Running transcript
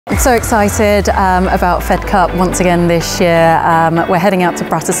I'm so excited about Fed Cup once again this year. We're heading out to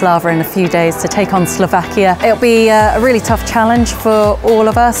Bratislava in a few days to take on Slovakia. It'll be a really tough challenge for all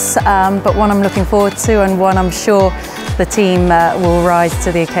of us, but one I'm looking forward to and one I'm sure the team will rise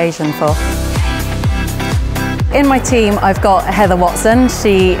to the occasion for. In my team, I've got Heather Watson.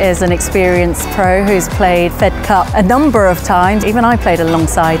 She is an experienced pro who's played Fed Cup a number of times. Even I played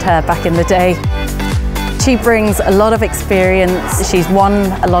alongside her back in the day. She brings a lot of experience. She's won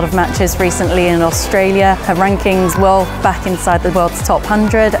a lot of matches recently in Australia. Her ranking's well back inside the world's top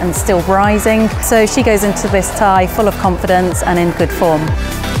 100 and still rising. So she goes into this tie full of confidence and in good form.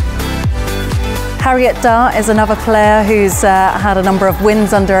 Harriet Dart is another player who's had a number of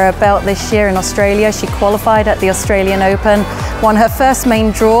wins under her belt this year in Australia. She qualified at the Australian Open, won her first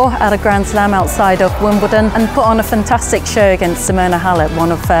main draw at a Grand Slam outside of Wimbledon and put on a fantastic show against Simona Halep,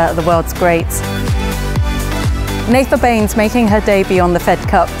 one of the world's greats. Naikthka Bains making her debut on the Fed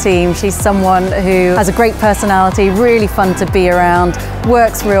Cup team. She's someone who has a great personality, really fun to be around,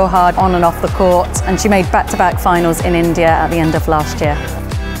 works real hard on and off the court, and she made back-to-back finals in India at the end of last year.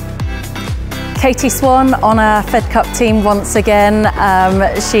 Katie Swan on our Fed Cup team once again.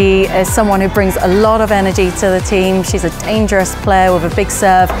 She is someone who brings a lot of energy to the team. She's a dangerous player with a big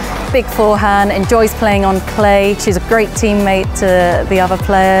serve, big forehand, enjoys playing on clay. She's a great teammate to the other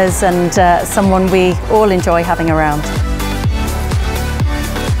players and someone we all enjoy having around.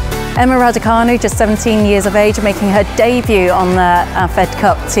 Emma Raducanu, just 17 years of age, making her debut on our Fed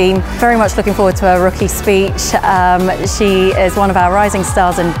Cup team. Very much looking forward to her rookie speech. She is one of our rising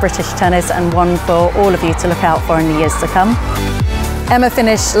stars in British tennis and one for all of you to look out for in the years to come. Emma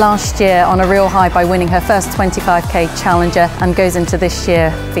finished last year on a real high by winning her first 25k challenger and goes into this year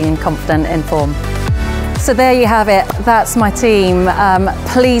feeling confident in form. So there you have it, that's my team.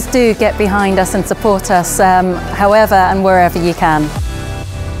 Please do get behind us and support us however and wherever you can.